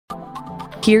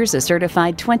Here's a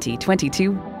certified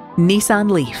 2022 Nissan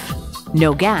Leaf.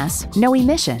 No gas, no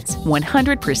emissions,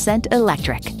 100%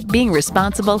 electric. Being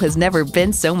responsible has never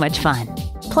been so much fun.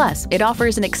 Plus, it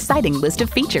offers an exciting list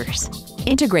of features.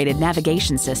 Integrated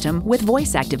navigation system with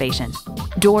voice activation,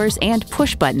 doors and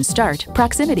push-button start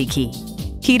proximity key,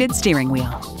 heated steering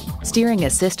wheel, steering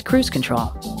assist cruise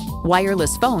control,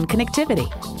 wireless phone connectivity,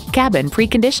 cabin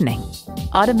preconditioning,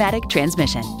 automatic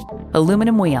transmission,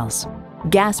 aluminum wheels,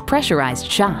 gas pressurized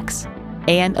shocks,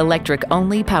 and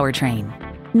electric-only powertrain.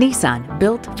 Nissan,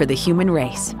 built for the human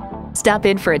race. Stop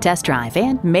in for a test drive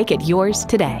and make it yours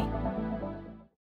today.